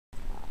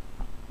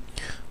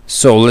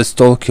So let's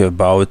talk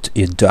about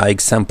EDAIC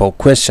sample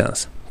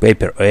questions.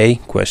 Paper A,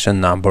 question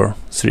number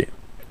 3.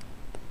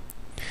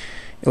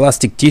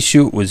 Elastic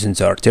tissue within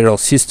the arterial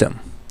system.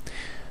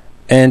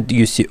 And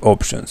you see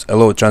options.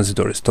 Allow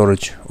transitory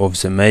storage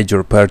of the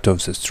major part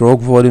of the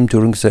stroke volume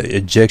during the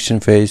ejection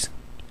phase.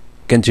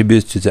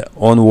 Contributes to the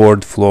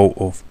onward flow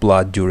of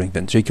blood during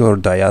ventricular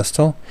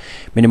diastole.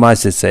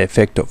 Minimizes the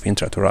effect of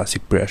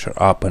intrathoracic pressure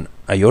upon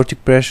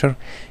aortic pressure.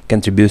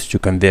 Contributes to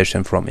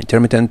conversion from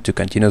intermittent to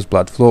continuous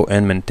blood flow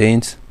and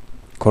maintains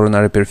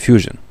coronary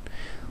perfusion.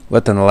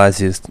 Let's analyze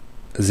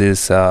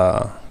this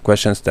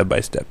question step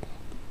by step.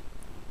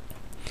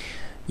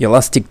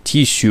 Elastic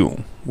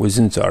tissue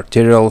within the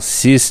arterial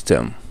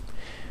system.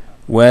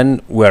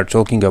 When we are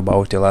talking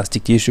about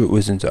elastic tissue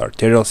within the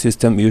arterial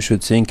system, you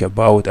should think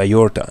about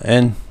aorta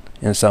and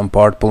in some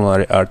part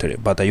pulmonary artery,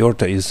 but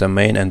aorta is the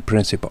main and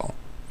principal.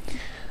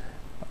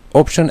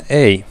 Option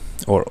A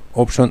or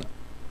option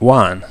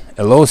 1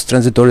 allows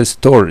transitory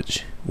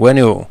storage. When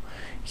you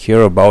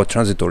hear about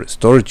transitory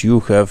storage, you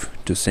have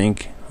to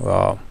think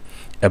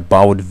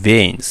about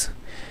veins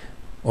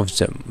of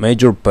the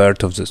major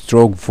part of the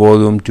stroke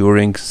volume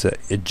during the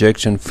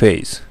ejection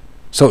phase.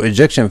 So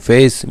ejection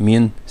phase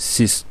means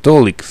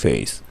systolic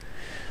phase.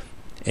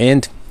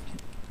 And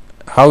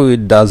how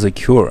it does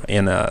occur?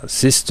 In a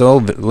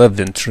systole, left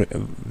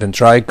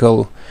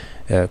ventricle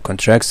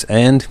contracts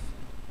and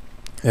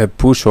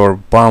push or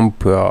pump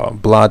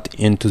blood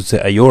into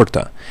the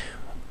aorta,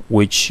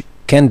 which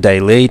can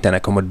dilate and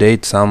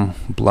accommodate some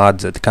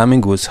blood that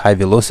coming with high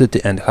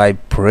velocity and high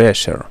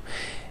pressure.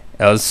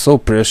 Also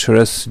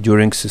pressures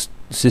during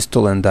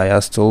systole and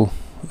diastole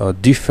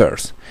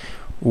differs.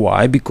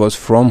 Why? Because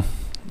from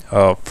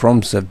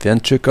the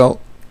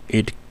ventricle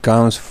it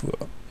comes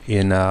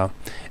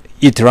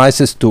it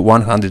rises to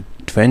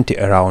 120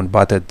 around,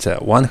 but at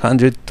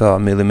 100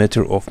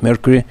 millimeter of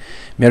mercury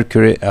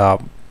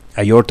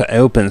aorta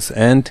opens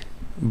and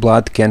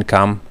blood can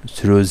come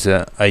through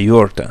the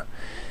aorta.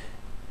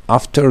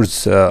 After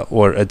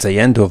or at the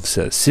end of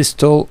the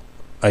systole,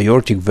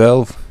 aortic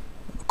valve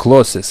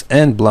closes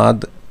and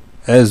blood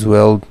as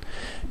well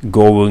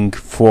going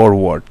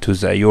forward to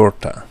the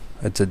aorta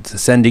at the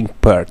descending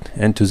part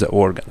and to the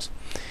organs.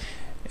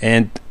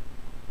 And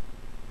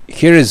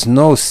here is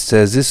no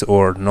stasis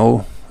or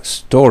no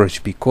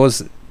storage,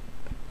 because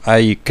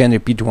I can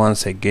repeat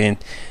once again,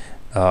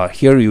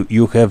 here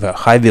you have a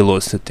high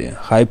velocity,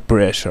 high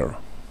pressure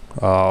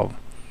of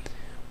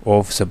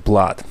the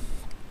blood,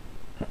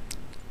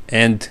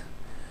 and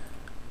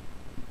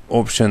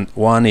option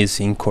 1 is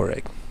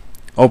incorrect.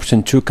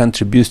 Option 2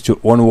 contributes to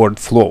onward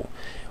flow.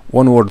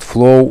 Onward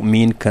flow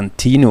means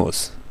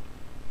continuous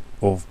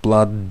of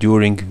blood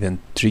during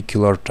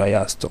ventricular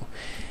diastole.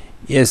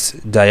 Yes,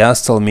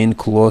 diastole means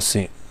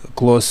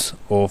close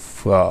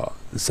of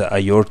the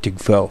aortic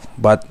valve,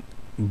 but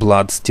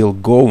blood still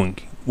going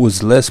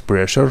with less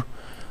pressure,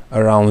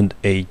 around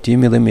 80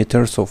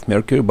 millimeters of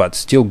mercury, but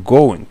still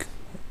going.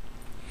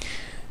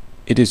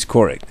 It is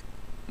correct.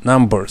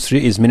 Number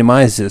 3 is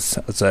minimizes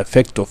the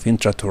effect of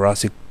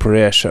intrathoracic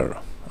pressure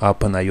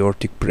upon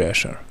aortic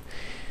pressure.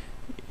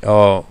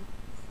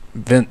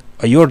 When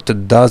aorta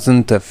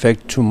doesn't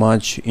affect too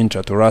much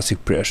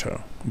intrathoracic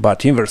pressure,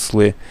 but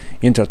inversely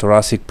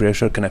intrathoracic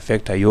pressure can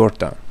affect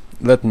aorta.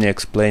 Let me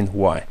explain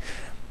why.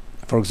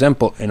 For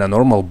example, in a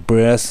normal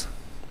breath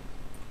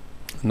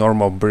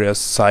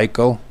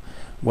cycle,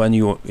 when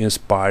you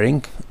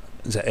inspiring,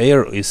 the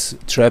air is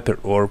trapped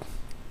or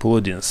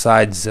pulled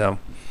inside the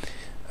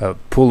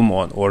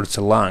pulmon or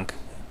the lung.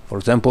 For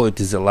example, it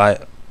is a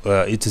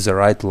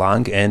right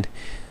lung, and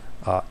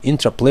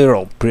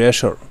intrapleural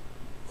pressure,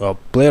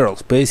 pleural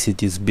space,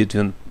 it is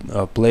between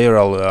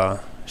pleural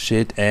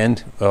sheath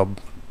and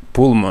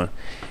pulmon.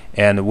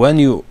 And when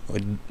you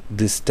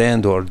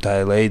distend or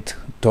dilate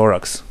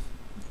thorax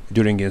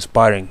during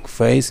inspiring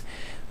phase,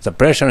 the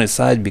pressure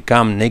inside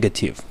become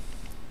negative.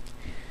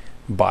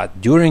 But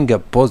during a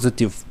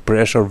positive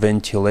pressure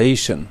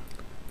ventilation,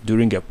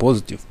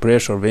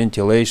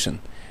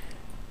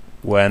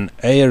 when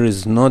air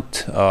is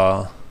not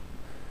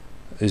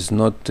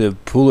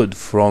pulled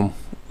from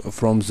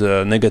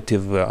the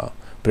negative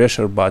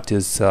pressure, but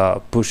is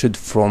pushed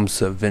from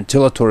the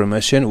ventilatory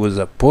machine with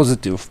a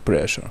positive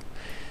pressure,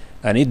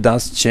 and it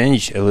does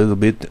change a little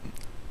bit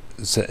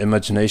the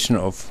imagination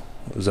of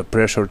the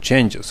pressure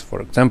changes.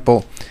 For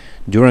example,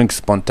 during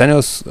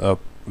spontaneous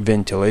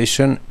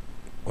ventilation,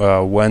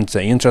 when the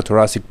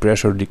intrathoracic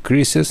pressure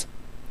decreases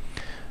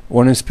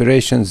on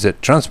inspiration, the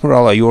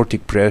transmural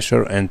aortic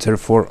pressure and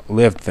therefore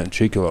left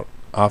ventricular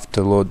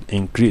afterload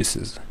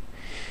increases.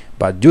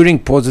 But during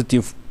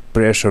positive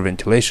pressure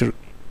ventilation,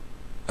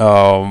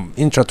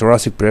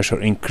 intrathoracic pressure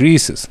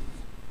increases.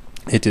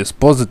 It is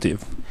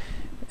positive,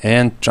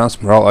 and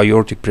transmural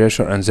aortic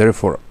pressure and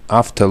therefore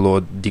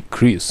afterload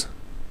decrease.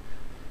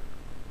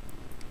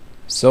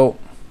 So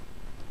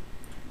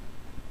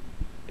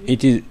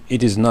it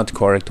is not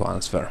correct to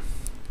answer.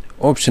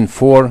 Option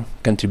 4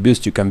 contributes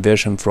to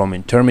conversion from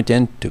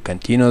intermittent to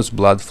continuous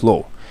blood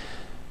flow.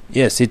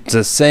 Yes, it's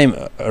the same,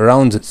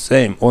 around the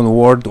same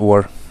onward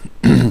or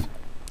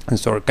and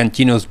so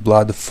continuous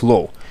blood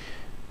flow.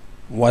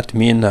 What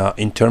mean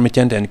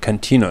intermittent and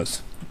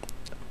continuous?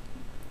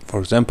 For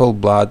example,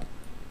 blood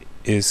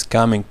is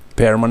coming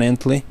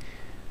permanently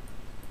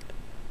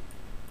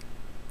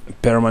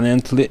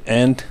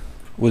and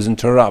with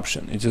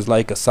interruption. It is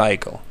like a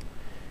cycle.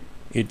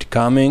 It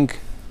coming,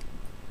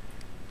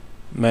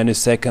 many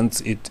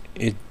seconds it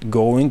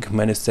going,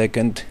 many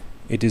seconds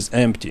it is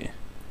empty,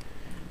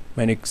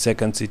 many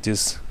seconds it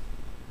is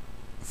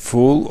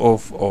full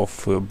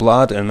of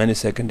blood, and many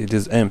seconds it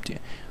is empty.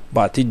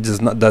 But it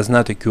does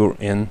not occur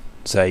in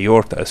the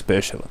aorta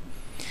especially,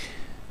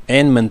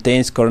 and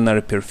maintains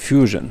coronary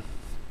perfusion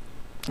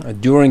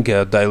during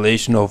a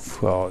dilation of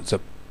the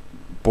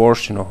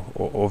portion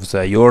of the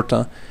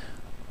aorta.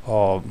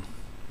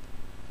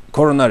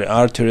 Coronary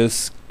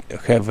arteries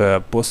have a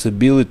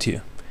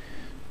possibility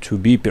to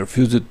be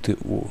perfused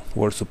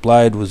or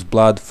supplied with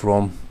blood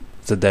from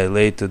the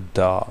dilated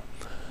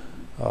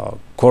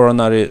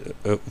coronary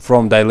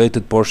from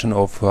dilated portion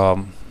of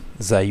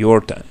the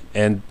aorta,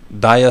 and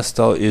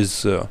diastole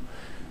is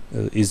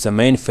the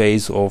main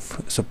phase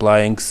of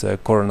supplying the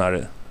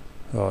coronary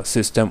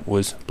system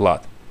with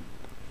blood.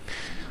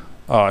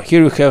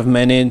 Here you have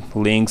many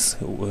links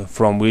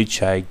from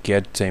which I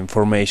get the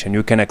information.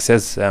 You can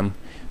access them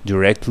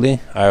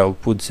directly. I'll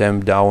put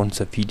them down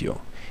the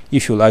video.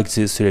 If you like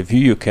this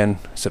review, you can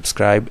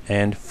subscribe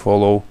and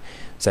follow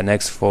the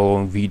next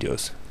following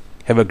videos.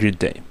 Have a great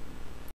day.